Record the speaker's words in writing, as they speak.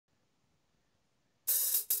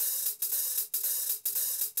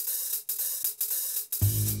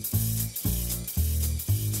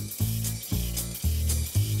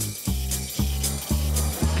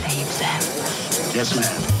believe them. Yes,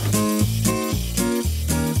 ma'am.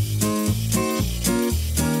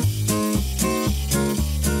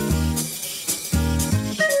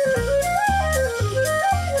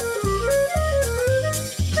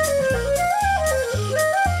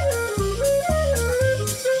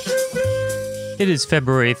 It is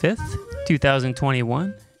February 5th,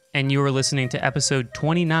 2021, and you are listening to episode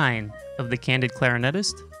 29 of the Candid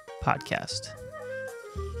Clarinetist podcast.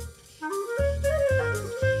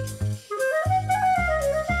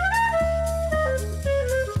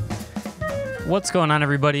 What's going on,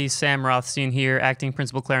 everybody? Sam Rothstein here, acting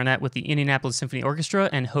principal clarinet with the Indianapolis Symphony Orchestra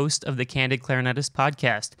and host of the Candid Clarinetist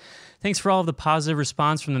podcast. Thanks for all of the positive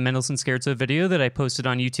response from the Mendelssohn Scherzo video that I posted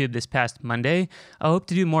on YouTube this past Monday. I hope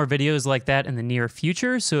to do more videos like that in the near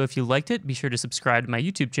future, so if you liked it, be sure to subscribe to my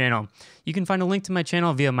YouTube channel. You can find a link to my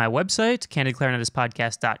channel via my website,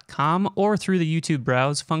 candidclarinetistpodcast.com, or through the YouTube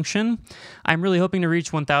browse function. I'm really hoping to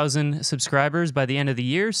reach 1,000 subscribers by the end of the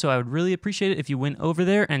year, so I would really appreciate it if you went over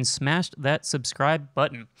there and smashed that subscribe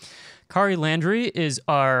button. Kari Landry is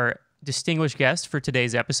our distinguished guest for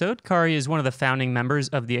today's episode. Kari is one of the founding members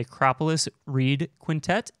of the Akropolis Reed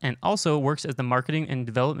Quintet and also works as the marketing and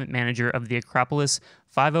development manager of the Akropolis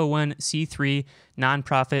 501c3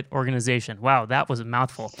 nonprofit organization. Wow, that was a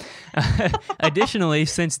mouthful. Additionally,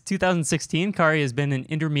 since 2016, Kari has been an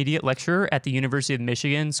intermediate lecturer at the University of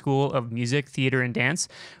Michigan School of Music, Theater, and Dance,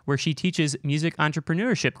 where she teaches music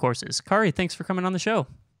entrepreneurship courses. Kari, thanks for coming on the show.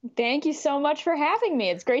 Thank you so much for having me.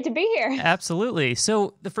 It's great to be here. Absolutely.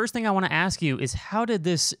 So the first thing I want to ask you is, how did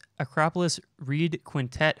this Akropolis Reed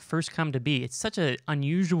Quintet first come to be? It's such an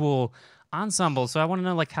unusual ensemble. So I want to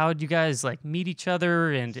know, like, how did you guys meet each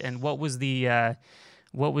other, and what was the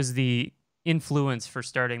influence for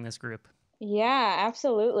starting this group? Yeah,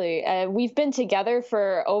 absolutely. We've been together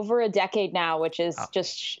for over a decade now, which is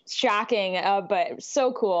just shocking, but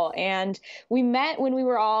so cool. And we met when we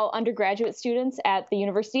were all undergraduate students at the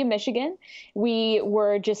University of Michigan. We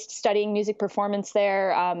were just studying music performance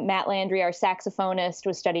there. Matt Landry, our saxophonist,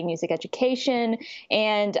 was studying music education.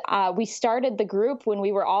 And we started the group when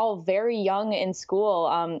we were all very young in school.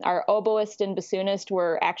 Our oboist and bassoonist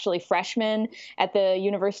were actually freshmen at the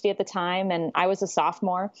university at the time, and I was a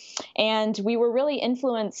sophomore. And we were really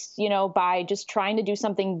influenced, by just trying to do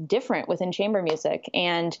something different within chamber music.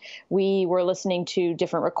 And we were listening to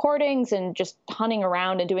different recordings and just hunting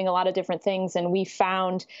around and doing a lot of different things. And we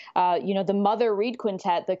found, the mother Reed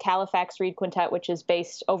Quintet, the Halifax Reed Quintet, which is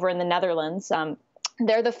based over in the Netherlands.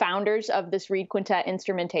 They're the founders of this Reed Quintet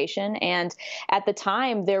instrumentation. And at the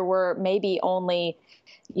time, there were maybe only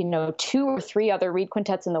 2 or 3 other Reed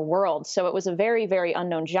quintets in the world. So it was a very, very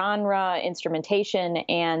unknown genre, instrumentation,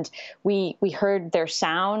 and we heard their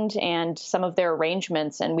sound and some of their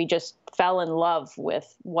arrangements, and we just fell in love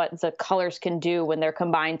with what the colors can do when they're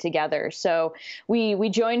combined together. So we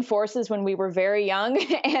joined forces when we were very young,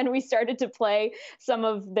 and we started to play some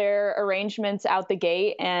of their arrangements out the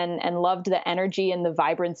gate, and loved the energy and the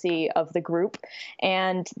vibrancy of the group.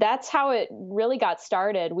 And that's how it really got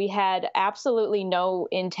started. We had absolutely no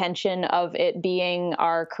intention of it being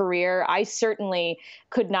our career. I certainly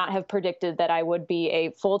could not have predicted that I would be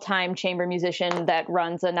a full-time chamber musician that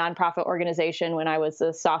runs a nonprofit organization when I was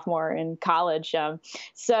a sophomore in college.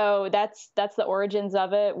 So that's the origins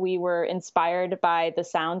of it. We were inspired by the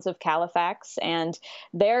sounds of Halifax, and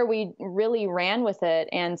there we really ran with it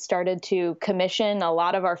and started to commission a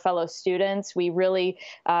lot of our fellow students. We really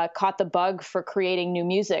caught the bug for creating new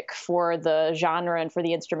music for the genre and for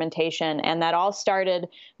the instrumentation, and that all started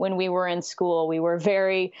when we were in school. We were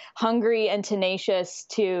very hungry and tenacious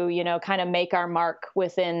to, kind of make our mark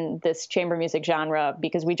within this chamber music genre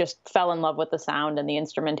because we just fell in love with the sound and the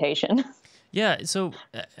instrumentation. Yeah, so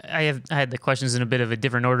I had the questions in a bit of a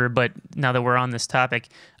different order, but now that we're on this topic,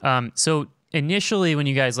 so initially when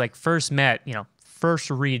you guys first met, first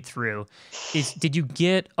read through, did you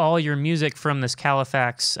get all your music from this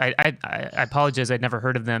Halifax? I apologize, I'd never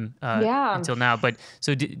heard of them until now, but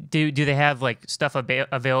so do they have stuff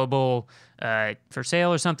available for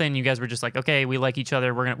sale or something? You guys were just okay, we like each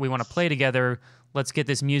other, we want to play together, let's get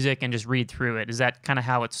this music and just read through it. Is that kind of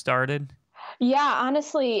how it started? Yeah,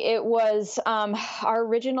 honestly, it was our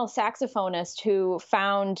original saxophonist who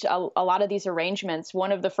found a lot of these arrangements.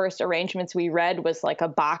 One of the first arrangements we read was a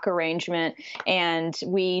Bach arrangement, and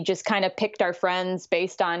we just kind of picked our friends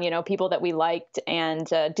based on, people that we liked, and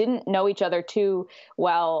didn't know each other too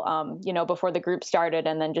well, before the group started,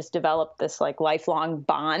 and then just developed this lifelong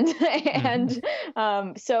bond. And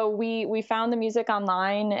so we found the music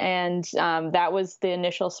online, and that was the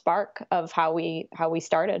initial spark of how we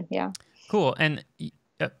started. Yeah. Cool. And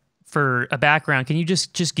for a background, can you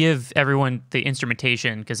just give everyone the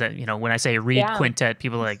instrumentation? Because when I say Reed Quintet,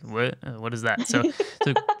 people are like, what is that? So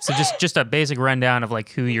just a basic rundown of like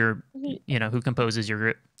who who composes your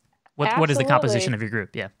group. What is the composition of your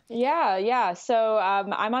group? Yeah. Yeah. So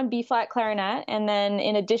I'm on B flat clarinet, and then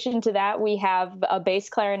in addition to that, we have a bass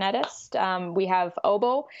clarinetist. We have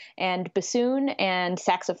oboe and bassoon and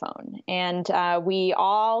saxophone, and we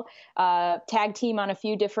all tag team on a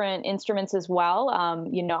few different instruments as well.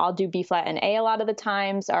 I'll do B flat and A a lot of the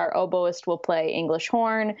times. Our oboist will play English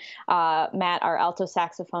horn. Matt, our alto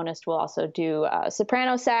saxophonist, will also do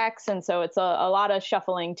soprano sax, and so it's a lot of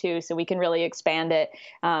shuffling too. So we can really expand it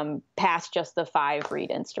past just the 5 reed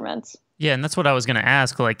instruments. Yeah, and that's what I was going to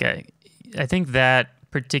ask. Like, I think that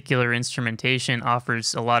particular instrumentation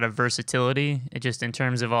offers a lot of versatility, just in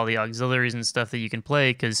terms of all the auxiliaries and stuff that you can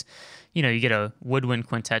play, because, you get a woodwind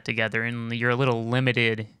quintet together, and you're a little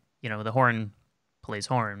limited. The horn plays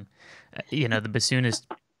horn. The bassoonist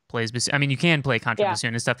plays bassoon. I mean, you can play contrabassoon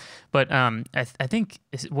and stuff, but I think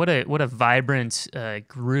what a vibrant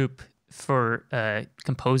group for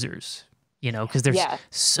composers. Because there's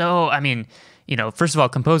first of all,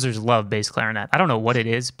 composers love bass clarinet. I don't know what it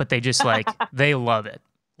is, but they just they love it.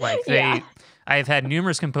 I've had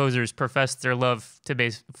numerous composers profess their love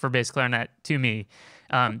for bass clarinet to me.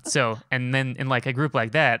 And then in like a group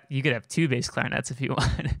like that, you could have 2 bass clarinets if you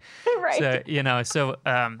want. Right. So,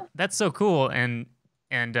 that's so cool. And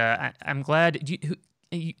I'm glad.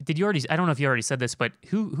 Did you already? I don't know if you already said this, but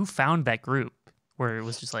who found that group where it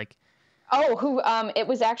was just like. It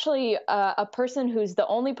was actually a person who's the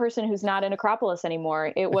only person who's not in Akropolis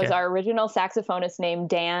anymore. It was our original saxophonist named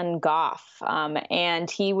Dan Goff. And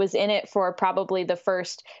he was in it for probably the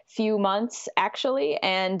first few months, actually.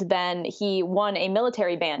 And then he won a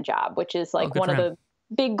military band job, which is like one of the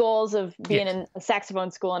big goals of being in a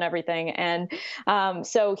saxophone school and everything. And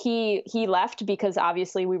so he left because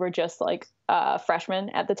obviously we were just like freshmen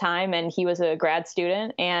at the time, and he was a grad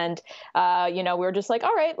student. And, we were just like,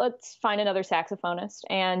 all right, let's find another saxophonist.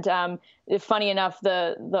 And funny enough,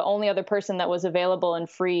 the only other person that was available and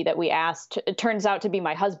free that we asked, it turns out to be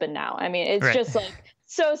my husband now. I mean, it's just like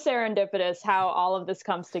so serendipitous how all of this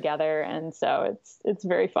comes together. And so it's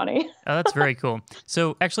very funny. Oh, that's very cool.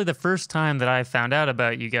 So actually the first time that I found out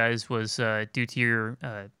about you guys was due to your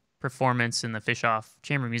performance in the Fish-Off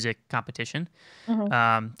chamber music competition.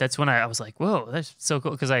 Mm-hmm. That's when I was like, whoa, that's so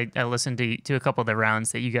cool. Because I listened to a couple of the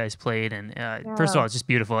rounds that you guys played. And first of all, it's just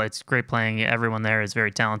beautiful. It's great playing. Everyone there is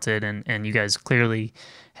very talented. And you guys clearly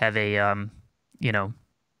have a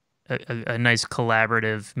nice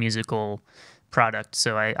collaborative musical product.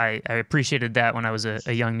 So I appreciated that when I was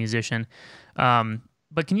a young musician.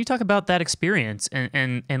 But can you talk about that experience?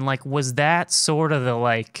 And like, was that sort of the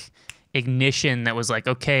like ignition that was like,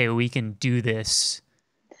 okay, we can do this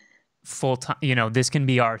full time, this can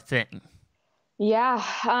be our thing? Yeah.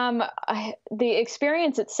 The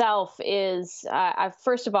experience itself is,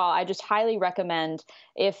 first of all, I just highly recommend,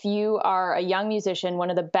 if you are a young musician, one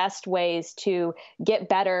of the best ways to get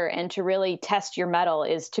better and to really test your mettle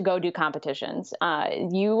is to go do competitions.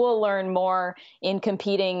 You will learn more in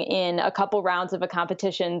competing in a couple rounds of a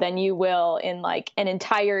competition than you will in like an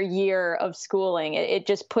entire year of schooling. It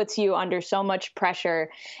just puts you under so much pressure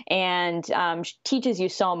and teaches you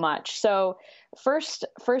so much. So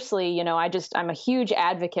firstly, I'm a huge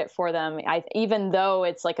advocate for them. Even though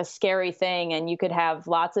it's like a scary thing and you could have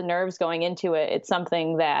lots of nerves going into it, it's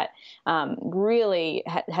something that really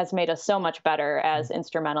has made us so much better as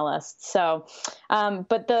instrumentalists. So,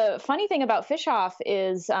 but the funny thing about Fish-Off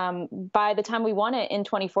is by the time we won it in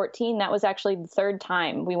 2014, that was actually the 3rd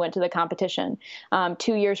time we went to the competition.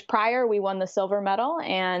 2 years prior, we won the silver medal,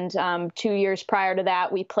 and 2 years prior to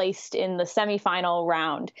that, we placed in the semifinal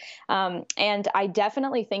round. And I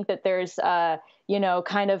definitely think that there's,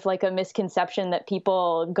 kind of like a misconception that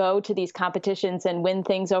people go to these competitions and win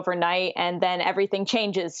things overnight and then everything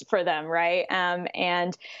changes for them, right?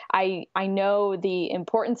 And I know the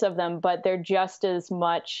importance of them, but they're just as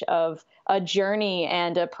much of a journey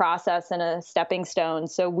and a process and a stepping stone.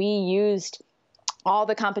 So we used all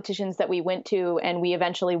the competitions that we went to, and we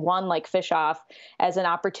eventually won like Fish-Off, as an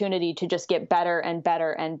opportunity to just get better and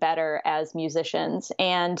better and better as musicians.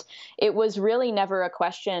 And it was really never a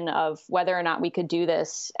question of whether or not we could do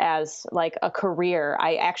this as like a career.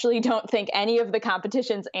 I actually don't think any of the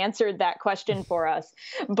competitions answered that question for us,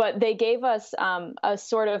 but they gave us a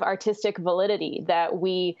sort of artistic validity that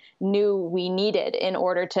we knew we needed in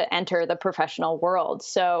order to enter the professional world.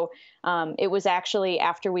 So it was actually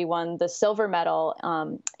after we won the silver medal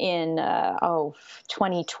in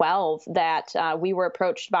 2012 that we were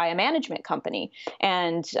approached by a management company.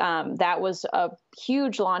 And that was a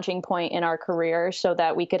huge launching point in our career so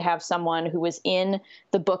that we could have someone who was in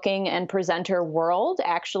the booking and presenter world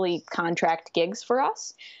actually contract gigs for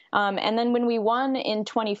us. And then when we won in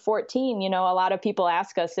 2014, a lot of people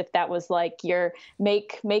ask us if that was like your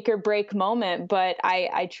make or break moment, but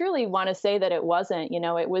I truly want to say that it wasn't.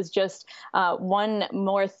 It was just one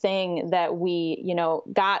more thing that we,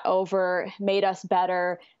 got over, made us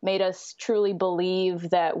better, made us truly believe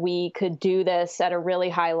that we could do this at a really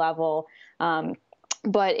high level.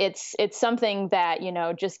 But it's something that,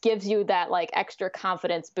 just gives you that like extra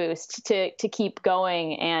confidence boost to keep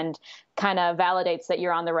going and kind of validates that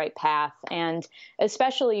you're on the right path. And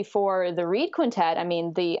especially for the Reed Quintet, I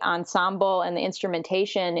mean, the ensemble and the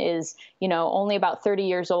instrumentation is, only about 30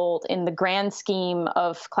 years old in the grand scheme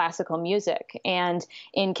of classical music. And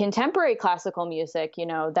in contemporary classical music,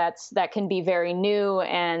 that can be very new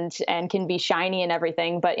and can be shiny and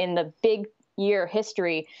everything. But in the big year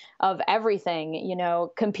history of everything,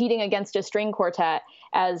 competing against a string quartet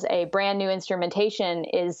as a brand new instrumentation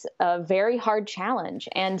is a very hard challenge.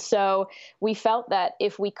 And so we felt that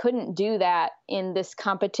if we couldn't do that in this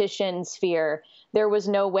competition sphere, there was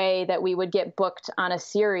no way that we would get booked on a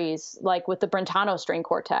series like with the Brentano String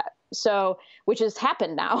Quartet. So, which has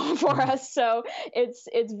happened now for us. So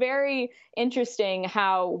it's very interesting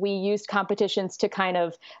how we used competitions to kind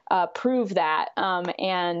of prove that.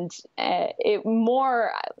 And it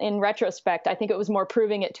more in retrospect, I think it was more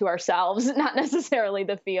proving it to ourselves, not necessarily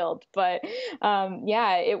the field. But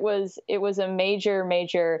it was a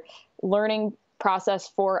major learning process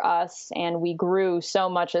for us, and we grew so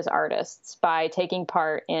much as artists by taking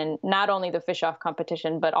part in not only the Fish-Off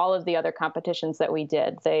competition but all of the other competitions that we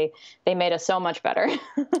did. They made us so much better.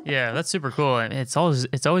 Yeah, that's super cool. And it's always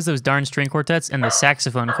those darn string quartets and the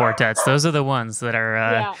saxophone quartets. Those are the ones that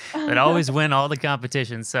are that always win all the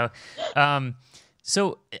competitions. So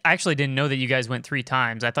so I actually didn't know that you guys went 3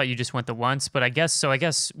 times. I thought you just went the once, but I guess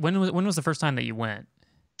when was the first time that you went?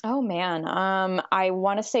 Oh man, I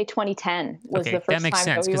want to say 2010 was the first time. That makes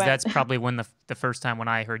sense because that's went. probably when the first time when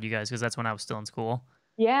I heard you guys, because that's when I was still in school.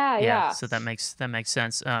 Yeah. So that makes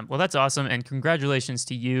sense. Well, that's awesome, and congratulations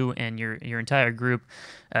to you and your entire group.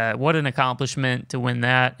 What an accomplishment to win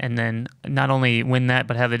that, and then not only win that,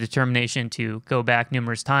 but have the determination to go back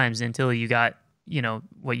numerous times until you got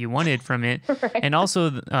what you wanted from it. Right. And also,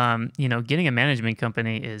 getting a management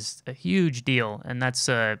company is a huge deal, and that's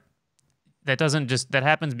that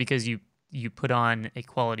happens because you put on a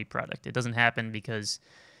quality product. It doesn't happen because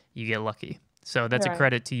you get lucky. So that's a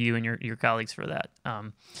credit to you and your colleagues for that.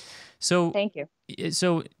 So thank you.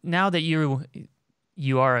 So now that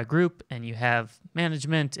you are a group and you have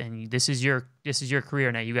management and this is your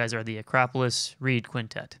career now, you guys are the Akropolis Reed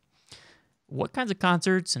Quintet. What kinds of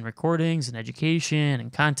concerts and recordings and education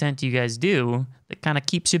and content do you guys do that kind of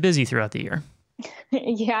keeps you busy throughout the year?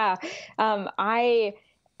 Yeah, I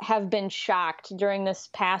have been shocked during this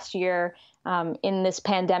past year in this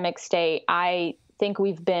pandemic state. I think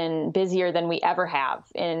we've been busier than we ever have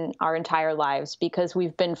in our entire lives because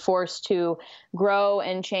we've been forced to grow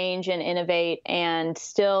and change and innovate and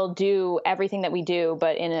still do everything that we do,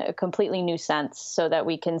 but in a completely new sense so that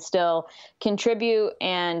we can still contribute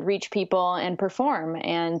and reach people and perform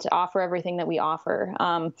and offer everything that we offer.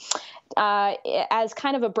 As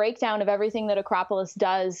kind of a breakdown of everything that Akropolis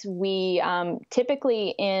does, we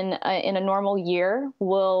typically in a normal year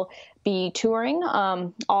will be touring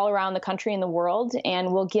all around the country and the world,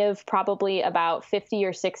 and we'll give probably about 50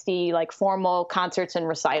 or 60 like formal concerts and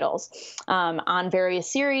recitals on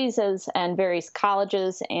various series and various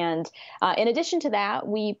colleges. And in addition to that,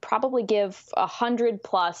 we probably give 100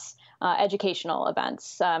 plus educational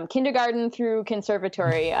events, kindergarten through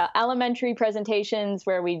conservatory, elementary presentations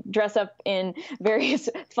where we dress up in various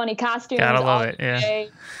funny costumes. Gotta love it, yeah.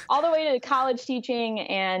 All the way to college teaching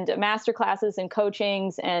and master classes and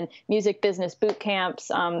coachings and music business boot camps,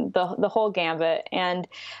 the whole gambit. And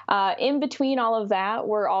in between all of that,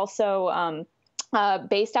 we're also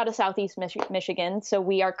based out of Southeast Michigan. So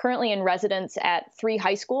we are currently in residence at 3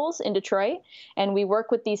 high schools in Detroit, and we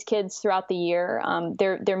work with these kids throughout the year.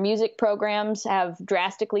 Their music programs have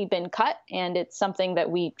drastically been cut, and it's something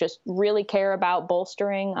that we just really care about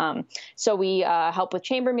bolstering. So we help with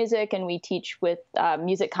chamber music, and we teach with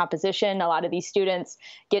music composition. A lot of these students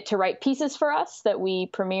get to write pieces for us that we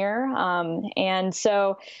premiere. And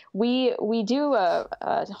so we do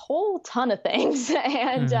a whole ton of things.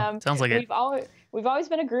 And sounds like we've always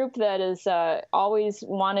been a group that has always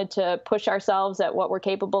wanted to push ourselves at what we're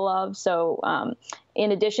capable of. So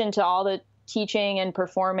in addition to all the teaching and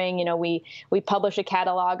performing. We publish a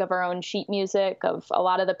catalog of our own sheet music of a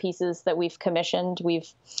lot of the pieces that we've commissioned.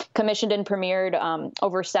 We've commissioned and premiered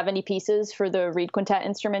over 70 pieces for the Reed Quintet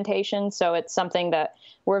instrumentation. So it's something that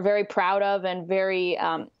we're very proud of and very,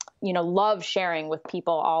 love sharing with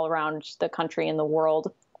people all around the country and the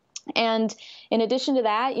world. And in addition to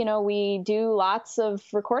that, we do lots of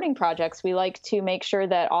recording projects. We like to make sure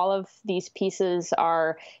that all of these pieces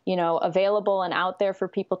are, available and out there for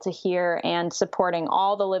people to hear, and supporting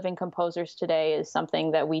all the living composers today is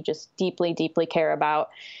something that we just deeply, deeply care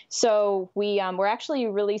about. So we're actually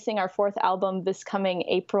releasing our 4th album this coming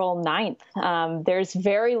April 9th. There's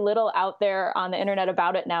very little out there on the internet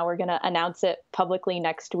about it now. We're going to announce it publicly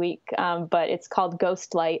next week, but it's called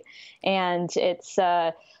Ghost Light, and it's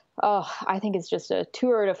I think it's just a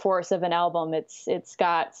tour de force of an album. It's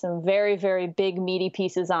got some very, very big, meaty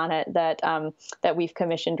pieces on it that we've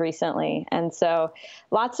commissioned recently. And so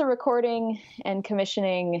lots of recording and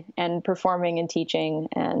commissioning and performing and teaching.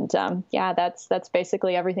 And that's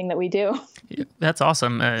basically everything that we do. That's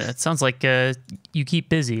awesome. It sounds like you keep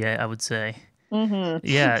busy, I would say. Mm-hmm.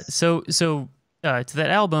 Yeah. So to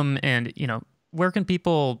that album, and, where can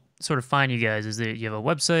people sort of find you guys? You have a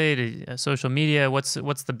website, a social media? What's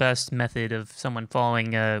the best method of someone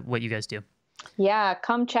following what you guys do? Yeah,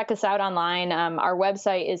 come check us out online. Our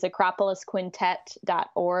website is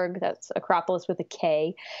akropolisquintet.org. That's Akropolis with a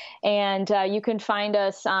K. And you can find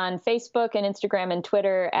us on Facebook and Instagram and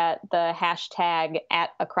Twitter at the hashtag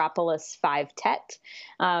 @Akropolis5Tet.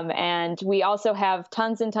 And we also have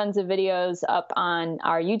tons and tons of videos up on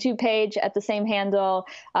our YouTube page at the same handle,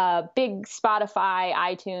 big Spotify,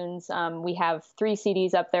 iTunes. We have 3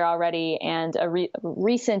 CDs up there already, and a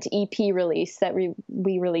recent EP release that we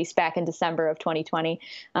released back in December of 2020.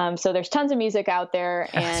 So there's tons of music out there,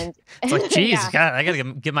 and it's like, geez, yeah. God, I gotta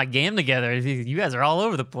get my game together. You guys are all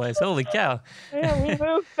over the place. Holy cow! Yeah, we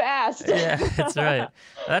move fast. Yeah, that's right.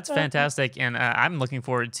 That's fantastic, and I'm looking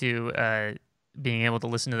forward to being able to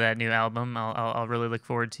listen to that new album. I'll really look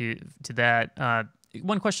forward to that.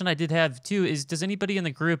 One question I did have too is, does anybody in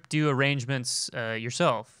the group do arrangements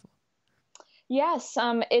yourself? Yes,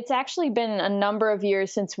 it's actually been a number of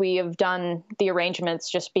years since we have done the arrangements,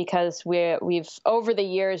 just because we've over the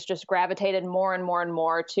years just gravitated more and more and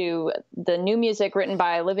more to the new music written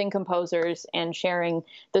by living composers and sharing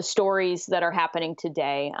the stories that are happening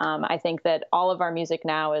today. I think that all of our music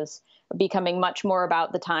now is becoming much more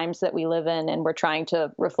about the times that we live in, and we're trying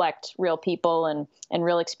to reflect real people and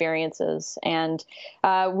real experiences. And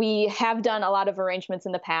we have done a lot of arrangements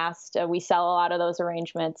in the past. We sell a lot of those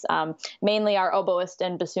arrangements. Mainly our oboist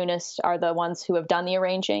and bassoonist are the ones who have done the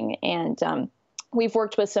arranging, and we've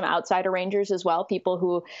worked with some outside arrangers as well, people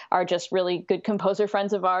who are just really good composer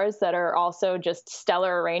friends of ours that are also just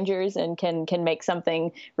stellar arrangers and can make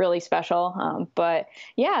something really special. But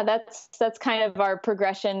yeah, that's kind of our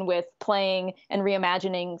progression with playing and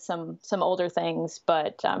reimagining some older things.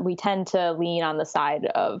 But we tend to lean on the side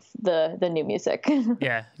of the new music.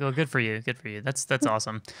 Yeah, well, good for you. Good for you. That's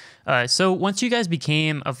awesome. So once you guys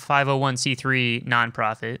became a 501c3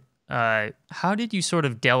 nonprofit, how did you sort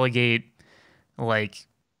of delegate,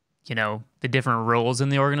 the different roles in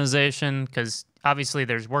the organization? Because obviously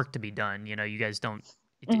there's work to be done. You guys don't,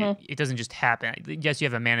 it doesn't just happen. Yes, you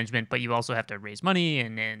have a management, but you also have to raise money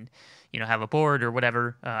and have a board or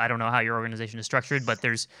whatever. I don't know how your organization is structured, but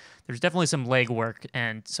there's definitely some legwork.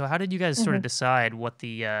 And so how did you guys sort of decide what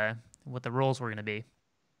the roles were going to be?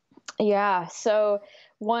 Yeah. So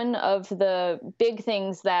one of the big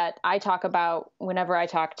things that I talk about whenever I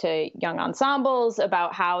talk to young ensembles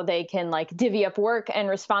about how they can divvy up work and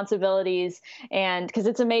responsibilities, and because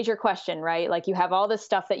it's a major question, right? You have all this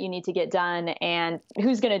stuff that you need to get done, and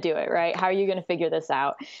who's going to do it, right? How are you going to figure this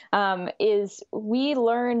out? Is we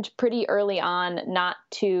learned pretty early on not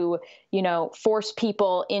to, force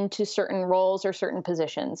people into certain roles or certain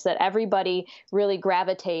positions, that everybody really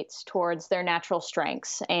gravitates towards their natural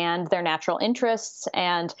strengths and their natural interests.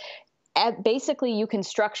 And basically you can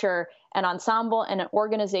structure an ensemble and an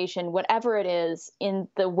organization, whatever it is, in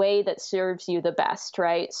the way that serves you the best,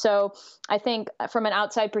 right? So I think from an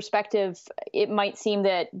outside perspective, it might seem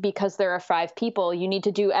that because there are 5 people, you need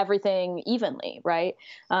to do everything evenly, right?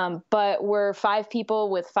 But we're 5 people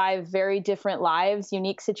with 5 very different lives,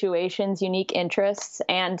 unique situations, unique interests.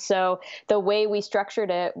 And so the way we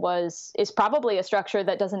structured it is probably a structure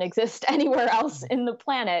that doesn't exist anywhere else in the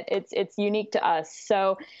planet. It's unique to us.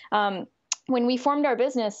 So when we formed our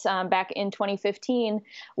business back in 2015,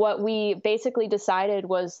 what we basically decided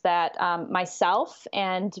was that myself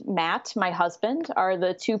and Matt, my husband, are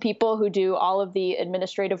the two people who do all of the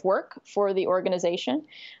administrative work for the organization.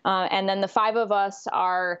 And then the five of us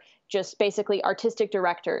are just basically artistic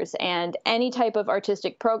directors, and any type of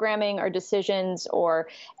artistic programming or decisions or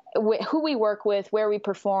who we work with, where we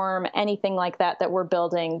perform, anything like that that we're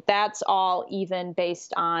building, that's all even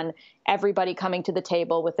based on everybody coming to the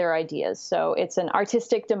table with their ideas. So it's an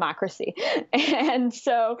artistic democracy. And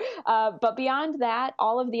so, but beyond that,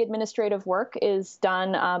 all of the administrative work is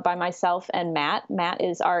done by myself and Matt. Matt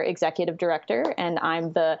is our executive director, and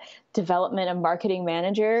I'm the development and marketing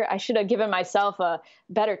manager. I should have given myself a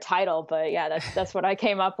better title, but yeah, that's what I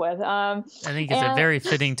came up with. I think it's a very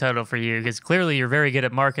fitting title for you, because clearly you're very good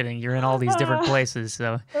at marketing. You're in all these different places.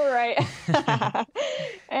 So right.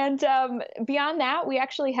 And beyond that, we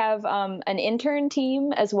actually have an intern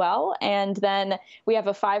team as well. And then we have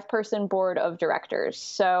a 5-person board of directors.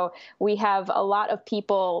 So we have a lot of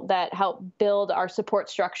people that help build our support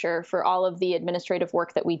structure for all of the administrative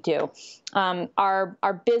work that we do.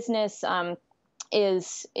 Our business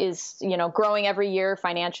is growing every year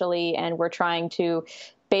financially, and we're trying to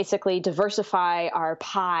basically diversify our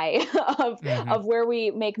pie of where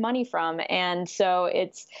we make money from. And so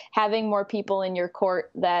it's having more people in your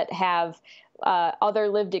court that have other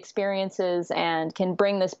lived experiences and can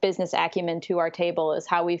bring this business acumen to our table is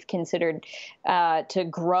how we've considered to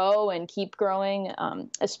grow and keep growing,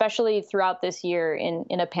 especially throughout this year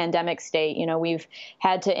in a pandemic state. We've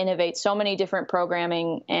had to innovate so many different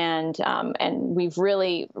programming, and we've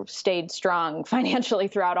really stayed strong financially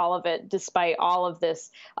throughout all of it, despite all of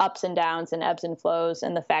this ups and downs and ebbs and flows,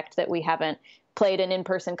 and the fact that we haven't played an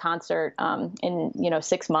in-person concert in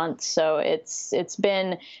 6 months. So it's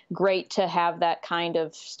been great to have that kind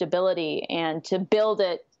of stability and to build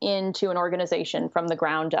it into an organization from the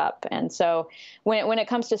ground up. And so when it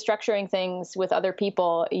comes to structuring things with other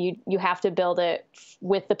people, you have to build it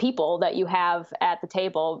with the people that you have at the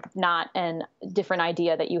table, not a different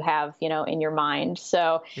idea that you have in your mind.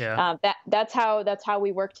 So that's how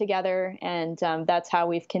we work together, and that's how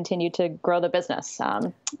we've continued to grow the business.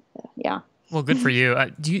 Well, good for you.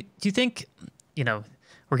 Do you think,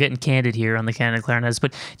 we're getting candid here on the Candid Clarinetist,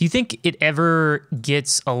 but do you think it ever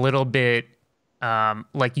gets a little bit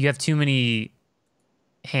like you have too many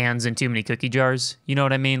hands in too many cookie jars? You know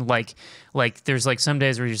what I mean? Like there's like some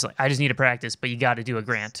days where you're just like, I just need to practice, but you got to do a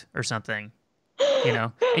grant or something.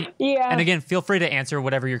 And, yeah. And again, feel free to answer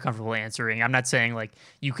whatever you're comfortable answering. I'm not saying like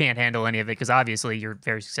you can't handle any of it, because obviously you're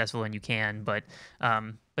very successful and you can. But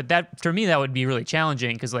that, for me, that would be really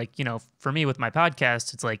challenging, because for me with my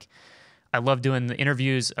podcast, it's like I love doing the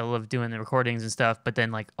interviews, I love doing the recordings and stuff, but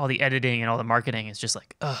then like all the editing and all the marketing is just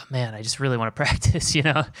like, oh man, I just really want to practice,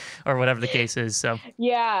 or whatever the case is. So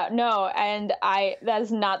yeah, no, and that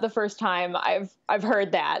is not the first time I've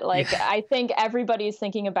heard that. Like, yeah. I think everybody's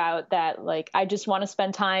thinking about that. Like, I just want to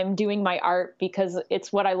spend time doing my art because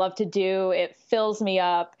it's what I love to do. It fills me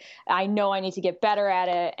up. I know I need to get better at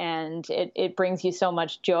it, and it brings you so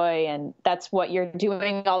much joy, and that's what you're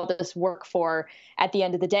doing all this work for at the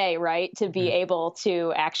end of the day, right? To be able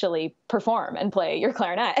to actually perform and play your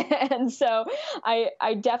clarinet. And so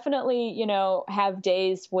I definitely, have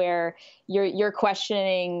days where you're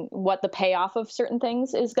questioning what the payoff of certain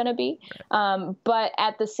things is going to be. But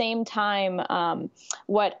at the same time,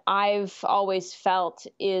 what I've always felt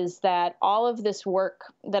is that all of this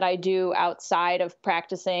work that I do outside of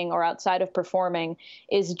practicing or outside of performing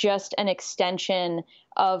is just an extension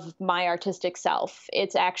of my artistic self.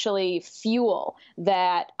 It's actually fuel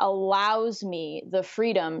that allows me the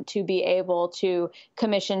freedom to be able to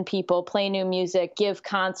commission people, play new music, give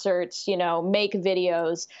concerts, make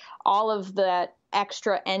videos. All of that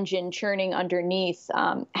extra engine churning underneath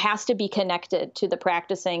has to be connected to the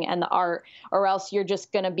practicing and the art, or else you're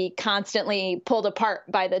just going to be constantly pulled apart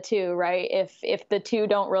by the two, right? If the two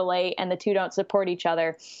don't relate and the two don't support each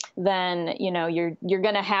other, then you're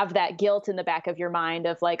going to have that guilt in the back of your mind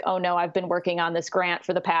of like, oh no, I've been working on this grant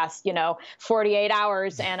for the past 48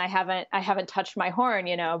 hours and I haven't touched my horn,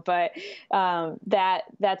 but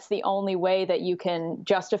that's the only way that you can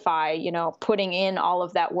justify putting in all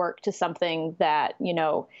of that work to something that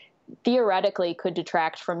theoretically could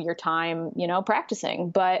detract from your time, practicing.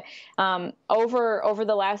 But over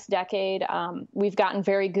the last decade, we've gotten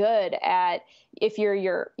very good at, if you're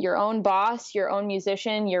your own boss, your own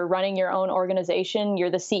musician, you're running your own organization, you're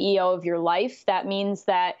the CEO of your life, that means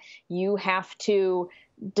that you have to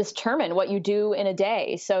determine what you do in a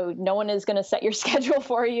day. So no one is going to set your schedule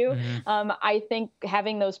for you. I think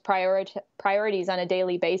having those priorities on a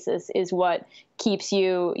daily basis is what keeps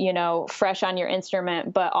you, fresh on your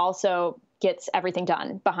instrument, but also gets everything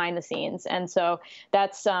done behind the scenes. And so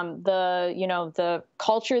that's the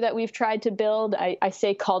culture that we've tried to build. I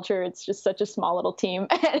say culture, it's just such a small little team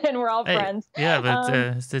and we're all friends. Yeah,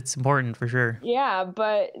 but it's important for sure. Yeah,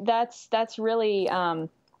 but that's really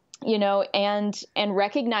and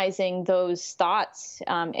recognizing those thoughts.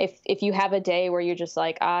 If you have a day where you're just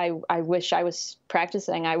like, I wish I was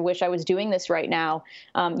practicing, I wish I was doing this right now,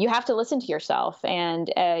 you have to listen to yourself.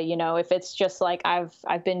 And if it's just like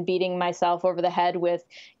I've been beating myself over the head with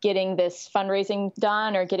getting this fundraising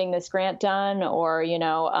done or getting this grant done, or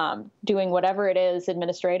doing whatever it is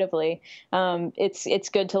administratively, it's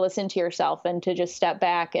good to listen to yourself and to just step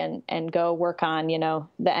back and go work on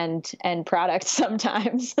the end product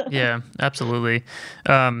sometimes. Yeah, absolutely.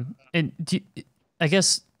 I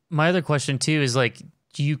guess my other question too is like,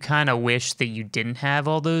 do you kind of wish that you didn't have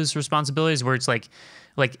all those responsibilities where it's like,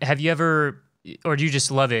 have you ever, or do you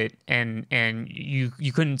just love it and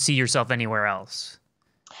you couldn't see yourself anywhere else?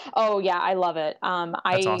 Oh yeah, I love it.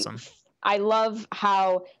 That's awesome. I love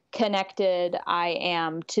how connected I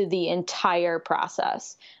am to the entire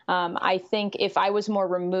process. I think if I was more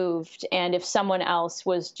removed and if someone else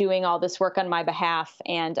was doing all this work on my behalf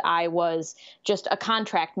and I was just a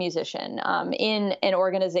contract musician in an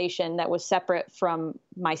organization that was separate from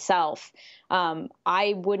myself,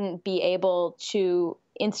 I wouldn't be able to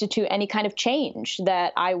institute any kind of change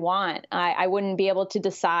that I want. I wouldn't be able to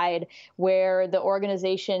decide where the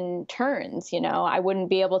organization turns. I wouldn't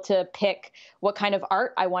be able to pick what kind of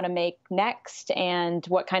art I want to make next and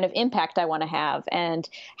what kind of impact I want to have and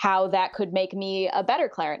how that could make me a better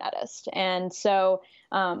clarinetist. And so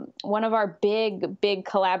one of our big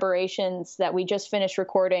collaborations that we just finished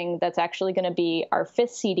recording that's actually going to be our 5th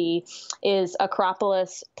CD is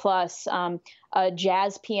Akropolis plus a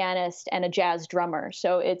jazz pianist and a jazz drummer.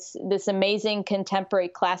 So it's this amazing contemporary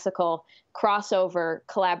classical crossover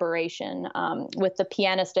collaboration with the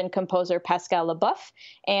pianist and composer Pascal Leboeuf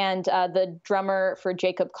and the drummer for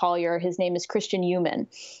Jacob Collier. His name is Christian Human.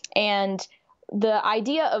 And the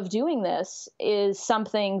idea of doing this is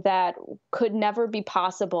something that could never be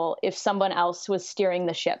possible if someone else was steering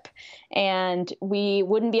the ship. And we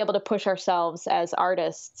wouldn't be able to push ourselves as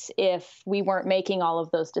artists if we weren't making all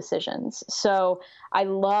of those decisions. So I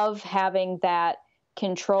love having that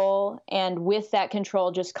control, and with that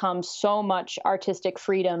control just comes so much artistic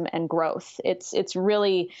freedom and growth. It's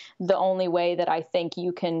really the only way that I think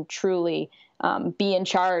you can truly be in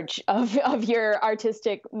charge of your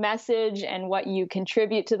artistic message, and what you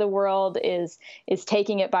contribute to the world is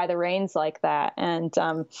taking it by the reins like that. And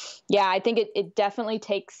I think it definitely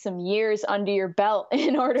takes some years under your belt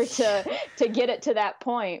in order to get it to that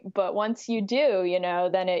point. But once you do,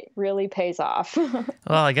 then it really pays off.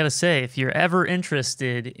 Well, I gotta say, if you're ever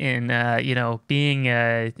interested in being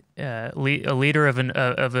a leader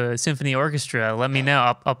of a symphony orchestra, let me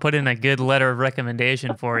know. I'll put in a good letter of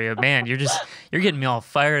recommendation for you. Man, you're getting me all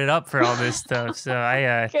fired up for all this stuff. So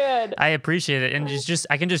I appreciate it. And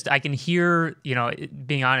I can hear,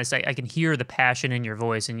 being honest, I can hear the passion in your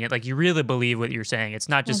voice, and yet like you really believe what you're saying. It's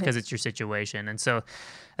not just because it's your situation. And so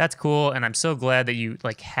that's cool. And I'm so glad that you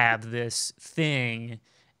like have this thing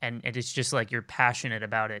and it's just like you're passionate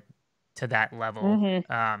about it to that level.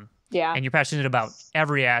 And you're passionate about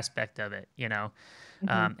every aspect of it, and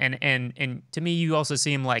to me, you also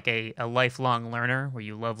seem like a lifelong learner, where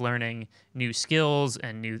you love learning new skills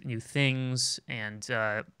and new things and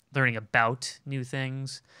learning about new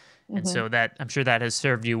things. And so that I'm sure that has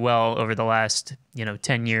served you well over the last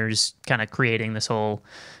 10 years, kind of creating this whole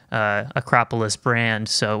Akropolis brand.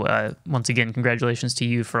 So once again, congratulations to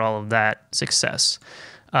you for all of that success.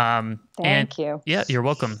 Thank you. Yeah, you're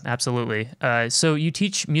welcome. Absolutely. So you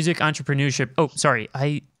teach music entrepreneurship. Oh, sorry.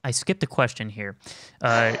 I skipped a question here.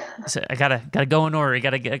 So I gotta go in order. I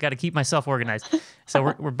gotta keep myself organized. So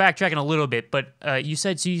we're backtracking a little bit, but you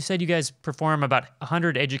said you guys perform about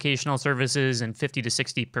 100 educational services and 50 to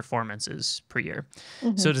 60 performances per year.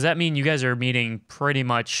 So does that mean you guys are meeting pretty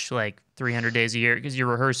much like 300 days a year? Because you're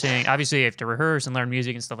rehearsing. Obviously, you have to rehearse and learn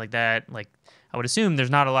music and stuff like that. Like, I would assume there's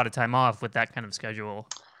not a lot of time off with that kind of schedule.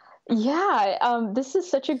 Yeah, this is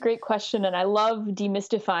such a great question, and I love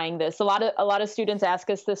demystifying this. A lot of students ask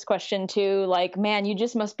us this question too, like, man, you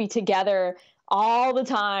just must be together all the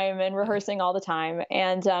time and rehearsing all the time.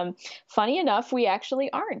 And funny enough, we actually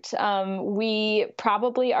aren't. We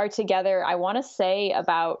probably are together, I want to say,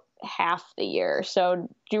 about half the year. So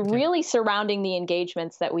you're really surrounding the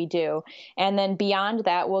engagements that we do. And then beyond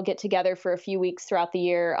that, we'll get together for a few weeks throughout the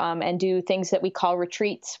year and do things that we call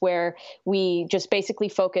retreats, where we just basically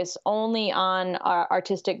focus only on our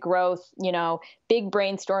artistic growth, big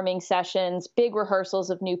brainstorming sessions, big rehearsals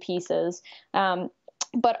of new pieces.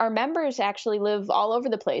 But our members actually live all over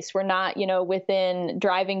the place. We're not, within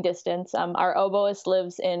driving distance. Our oboist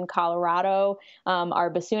lives in Colorado.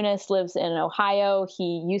 Our bassoonist lives in Ohio.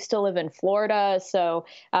 He used to live in Florida. So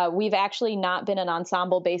we've actually not been an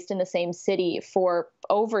ensemble based in the same city for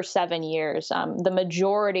over 7 years. The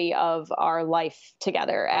majority of our life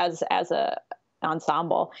together as a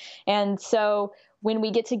ensemble. And so when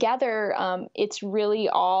we get together, it's really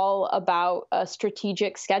all about a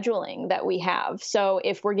strategic scheduling that we have. So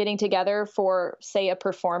if we're getting together for, say, a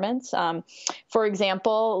performance, for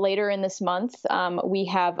example, later in this month, we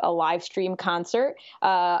have a live stream concert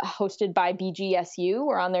hosted by BGSU.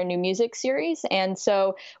 We're on their new music series. And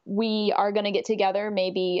so we are going to get together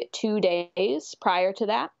maybe 2 days prior to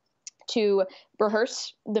that to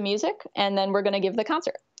rehearse the music, and then we're going to give the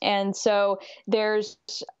concert. And so there's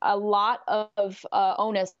a lot of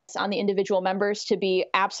onus on the individual members to be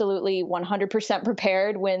absolutely 100%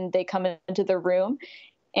 prepared when they come into the room.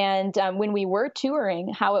 And when we were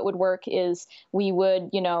touring, how it would work is we would,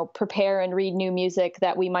 prepare and read new music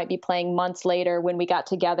that we might be playing months later when we got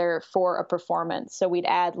together for a performance. So we'd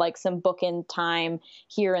add like some bookend time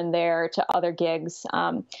here and there to other gigs.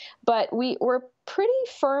 But we're pretty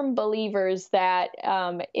firm believers that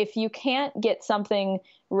if you can't get something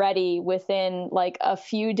ready within like a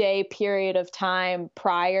few day period of time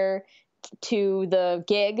prior to the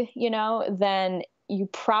gig, then you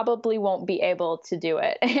probably won't be able to do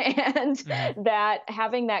it. And that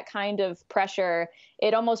having that kind of pressure,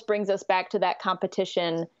 it almost brings us back to that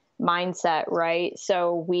competition mindset, right?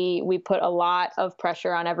 So we put a lot of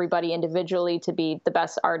pressure on everybody individually to be the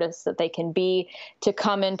best artists that they can be, to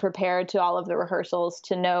come in prepared to all of the rehearsals,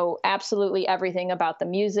 to know absolutely everything about the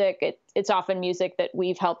music. It's often music that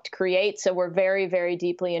we've helped create, so we're very, very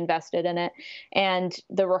deeply invested in it. And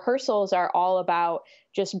the rehearsals are all about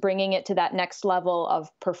just bringing it to that next level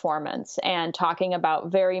of performance and talking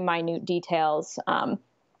about very minute details.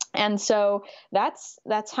 And so that's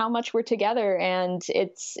how much we're together, and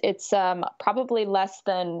it's probably less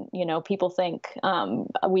than people think.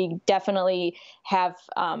 We definitely have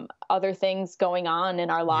other things going on in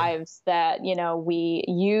our lives that we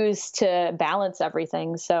use to balance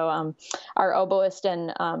everything. So our oboist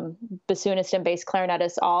and bassoonist and bass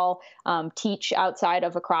clarinetist all teach outside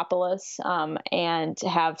of Akropolis and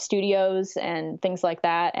have studios and things like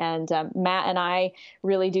that. And Matt and I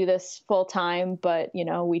really do this full time, but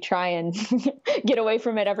we try and get away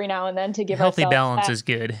from it every now and then to give healthy ourselves balance that, is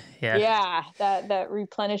good. That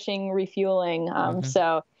replenishing, refueling.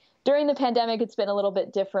 So during the pandemic, it's been a little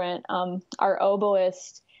bit different. Our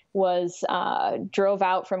oboist drove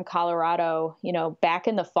out from Colorado, back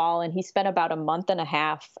in the fall, and he spent about a month and a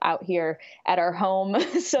half out here at our home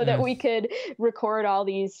so that we could record all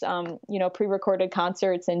these, pre-recorded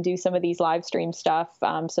concerts and do some of these live stream stuff,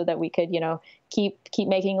 so that we could, keep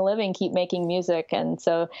making a living, keep making music. And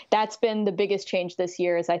so that's been the biggest change this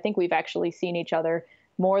year, is I think we've actually seen each other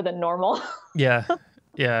more than normal. Yeah.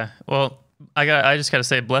 Well, I just got to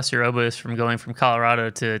say, bless your oboist from going from Colorado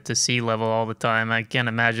to sea level all the time. I can't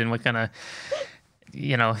imagine what kind of,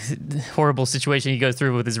 horrible situation he goes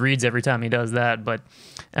through with his reeds every time he does that. But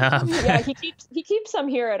he keeps some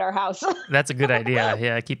here at our house. That's a good idea.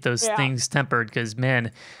 Yeah, keep those things tempered, because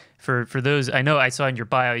man, for those, I know I saw in your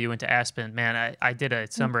bio you went to Aspen. Man, I did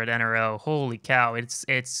a summer at NRO. Holy cow! It's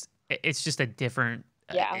just a different.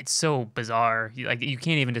 It's so bizarre. You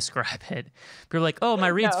can't even describe it. You're like, oh, my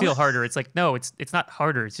reeds feel harder. It's like, no, it's not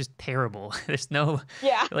harder. It's just terrible. There's no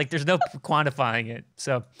there's no quantifying it.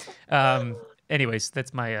 So, anyways,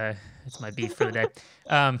 that's my beef for the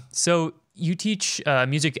day. So you teach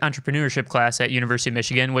music entrepreneurship class at University of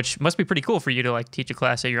Michigan, which must be pretty cool for you to teach a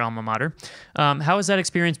class at your alma mater. How has that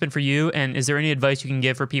experience been for you? And is there any advice you can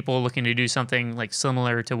give for people looking to do something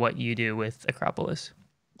similar to what you do with Akropolis?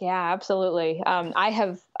 Yeah, absolutely.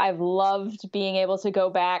 I've loved being able to go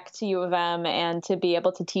back to U of M and to be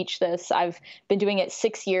able to teach this. I've been doing it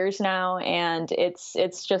 6 years now, and it's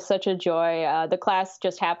just such a joy. The class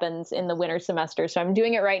just happens in the winter semester, so I'm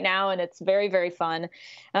doing it right now, and it's very, very fun.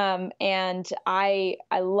 And I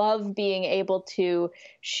love being able to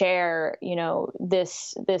share,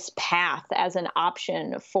 this path as an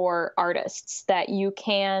option for artists, that you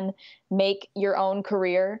can make your own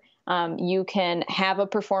career. You can have a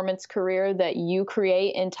performance career that you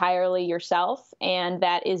create entirely yourself, and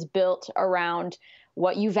that is built around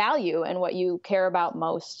what you value and what you care about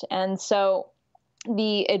most. And so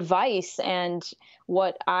the advice and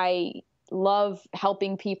what I love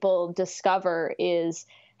helping people discover is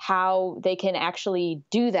how they can actually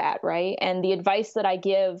do that, right? And the advice that I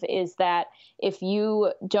give is that if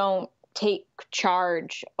you don't take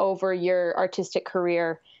charge over your artistic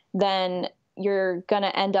career, then you're going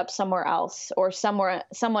to end up somewhere else, or someone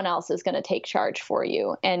else is going to take charge for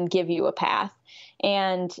you and give you a path.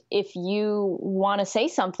 And if you want to say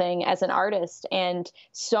something as an artist, and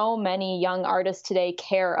so many young artists today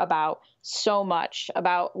care about so much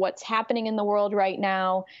about what's happening in the world right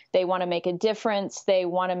now. They want to make a difference. They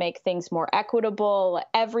want to make things more equitable.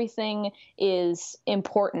 Everything is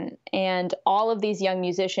important. And all of these young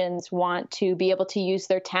musicians want to be able to use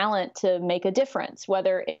their talent to make a difference,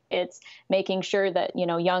 whether it's making sure that,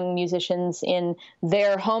 young musicians in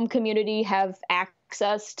their home community have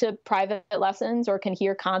access to private lessons or can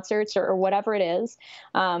hear concerts or whatever it is.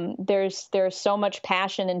 There's so much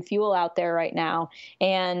passion and fuel out there right now.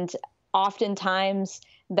 And oftentimes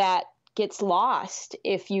that gets lost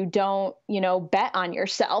if you don't, bet on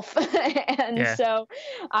yourself. And so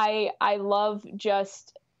I love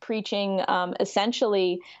just preaching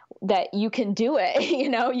essentially that you can do it.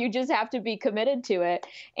 You just have to be committed to it.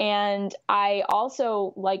 And I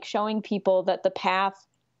also like showing people that the path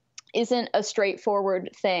isn't a straightforward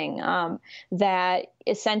thing, that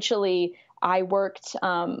essentially I worked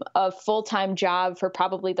a full-time job for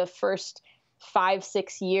probably the first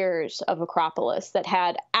 5-6 years of Akropolis that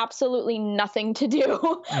had absolutely nothing to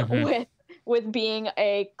do with being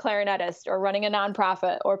a clarinetist or running a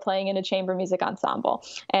nonprofit or playing in a chamber music ensemble.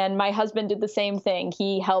 And my husband did the same thing.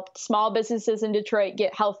 He helped small businesses in Detroit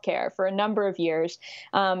get healthcare for a number of years.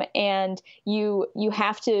 And you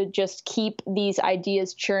have to just keep these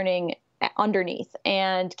ideas churning underneath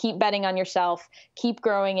and keep betting on yourself, keep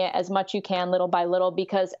growing it as much you can little by little,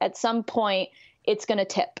 because at some point it's going to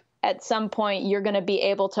tip. At some point, you're going to be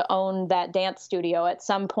able to own that dance studio. At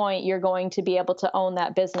some point, you're going to be able to own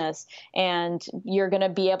that business, and you're going to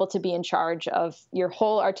be able to be in charge of your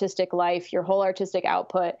whole artistic life, your whole artistic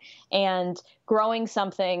output, and growing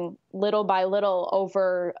something little by little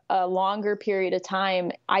over a longer period of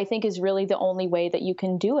time, I think is really the only way that you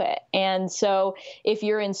can do it. And so if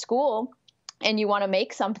you're in school and you want to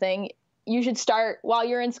make something, you should start while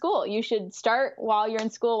you're in school. You should start while you're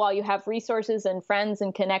in school, while you have resources and friends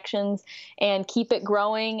and connections, and keep it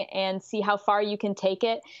growing and see how far you can take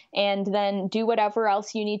it. And then do whatever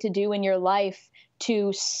else you need to do in your life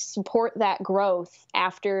to support that growth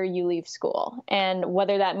after you leave school. And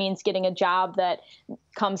whether that means getting a job that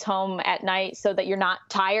comes home at night so that you're not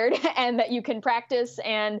tired and that you can practice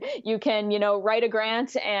and you can, write a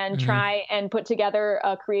grant and try and put together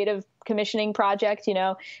a creative commissioning project,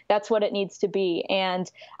 that's what it needs to be.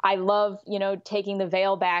 And I love, taking the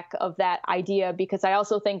veil back of that idea, because I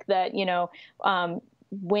also think that,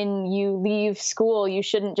 when you leave school, you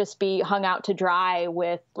shouldn't just be hung out to dry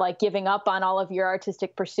with like giving up on all of your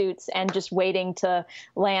artistic pursuits and just waiting to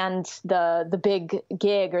land the big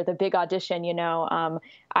gig or the big audition.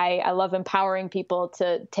 I love empowering people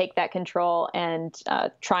to take that control and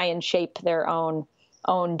try and shape their own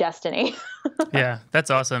destiny. Yeah, that's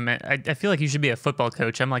awesome. I feel like you should be a football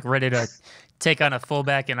coach. I'm like ready to take on a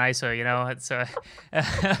fullback in ISO,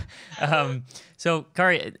 So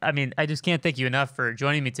Kari, I just can't thank you enough for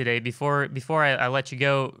joining me today. Before I let you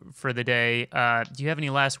go for the day, do you have any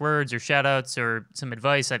last words or shout outs or some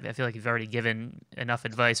advice? I feel like you've already given enough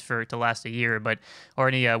advice to last a year, or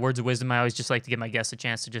any words of wisdom. I always just like to give my guests a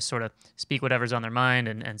chance to just sort of speak whatever's on their mind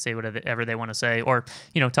and say whatever they want to say, or,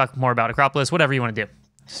 talk more about Akropolis, whatever you want to do.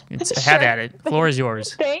 Have at it. Floor is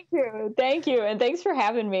yours. Thank you. And thanks for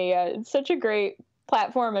having me. It's such a great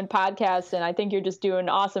platform and podcast, and I think you're just doing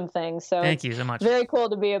awesome things. So thank you so much. Very cool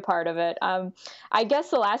to be a part of it. I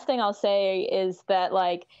guess the last thing I'll say is that,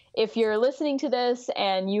 like, if you're listening to this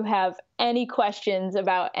and you have any questions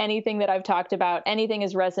about anything that I've talked about, anything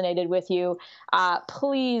has resonated with you,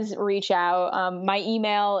 please reach out. My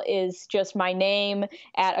email is just my name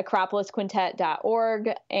at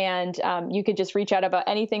akropolisquintet.org. And you could just reach out about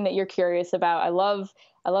anything that you're curious about. I love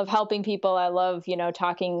helping people. I love,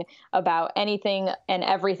 talking about anything and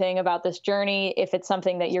everything about this journey, if it's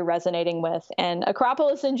something that you're resonating with. And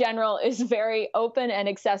Akropolis in general is very open and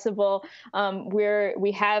accessible.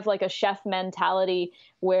 We have like a chef mentality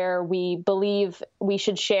where we believe we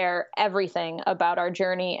should share everything about our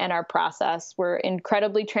journey and our process. We're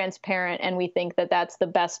incredibly transparent, and we think that that's the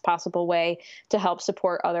best possible way to help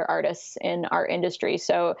support other artists in our industry.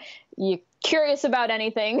 So you're curious about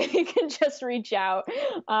anything, you can just reach out.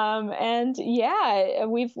 And yeah,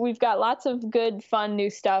 we've got lots of good, fun, new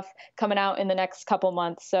stuff coming out in the next couple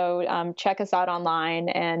months. So check us out online,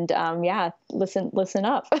 and yeah, listen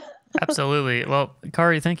up. Absolutely. Well,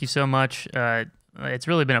 Kari, thank you so much. It's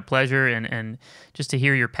really been a pleasure, and just to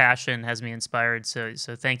hear your passion has me inspired. So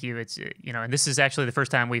thank you. It's and this is actually the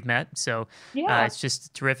first time we've met. So Yeah. it's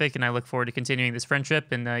just terrific, and I look forward to continuing this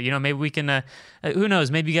friendship. And maybe we can. Who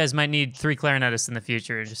knows? Maybe you guys might need 3 clarinetists in the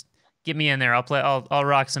future. Just get me in there. I'll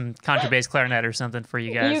rock some contrabass clarinet or something for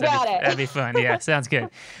you guys. You got it. That'd be fun. Yeah, sounds good.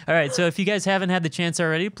 All right. So if you guys haven't had the chance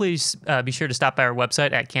already, please be sure to stop by our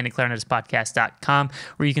website at candidclarinetistpodcast.com,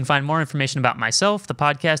 where you can find more information about myself, the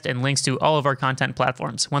podcast, and links to all of our content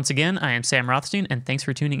platforms. Once again, I am Sam Rothstein, and thanks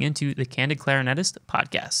for tuning into the Candid Clarinetist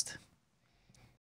podcast.